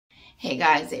Hey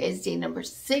guys, it is day number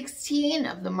 16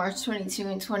 of the March 22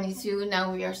 and 22.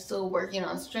 Now we are still working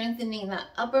on strengthening the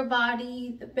upper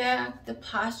body, the back, the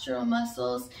postural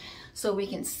muscles, so we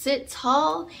can sit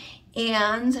tall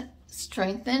and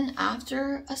strengthen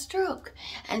after a stroke.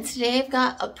 And today I've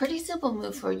got a pretty simple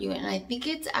move for you, and I think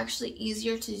it's actually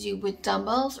easier to do with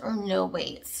dumbbells or no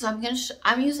weights. So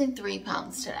I'm using 3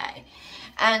 pounds today.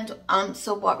 And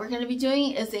so what we're going to be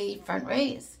doing is a front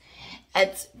raise.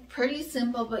 It's pretty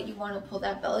simple, but you want to pull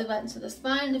that belly button to the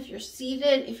spine. If you're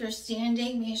seated, if you're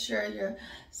standing, make sure you're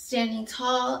standing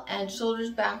tall and shoulders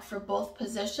back for both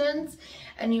positions.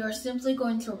 And you are simply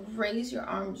going to raise your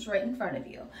arms right in front of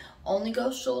you. Only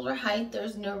go shoulder height.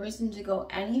 There's no reason to go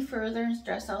any further and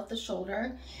stress out the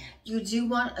shoulder. You do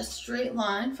want a straight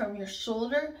line from your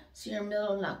shoulder to your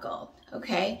middle knuckle,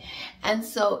 okay? And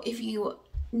so if you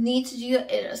need to do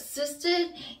it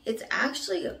assisted, it's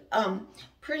actually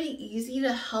pretty easy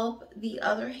to help the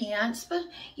other hand, but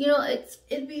you know,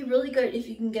 it'd be really good if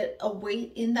you can get a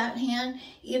weight in that hand,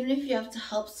 even if you have to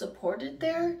help support it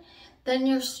there. Then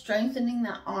you're strengthening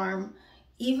that arm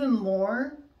even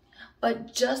more,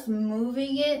 but just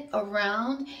moving it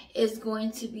around is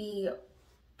going to be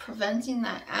preventing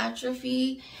that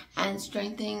atrophy and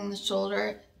strengthening the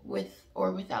shoulder with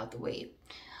or without the weight.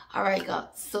 All right, guys,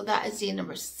 so that is day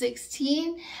number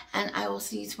 16, and I will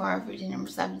see you tomorrow for day number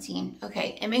 17.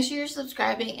 Okay, and make sure you're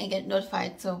subscribing and get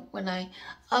notified, so when I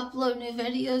upload new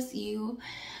videos, you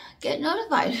get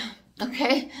notified.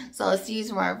 Okay, so I'll see you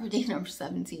tomorrow for day number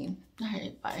 17. All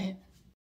right, bye.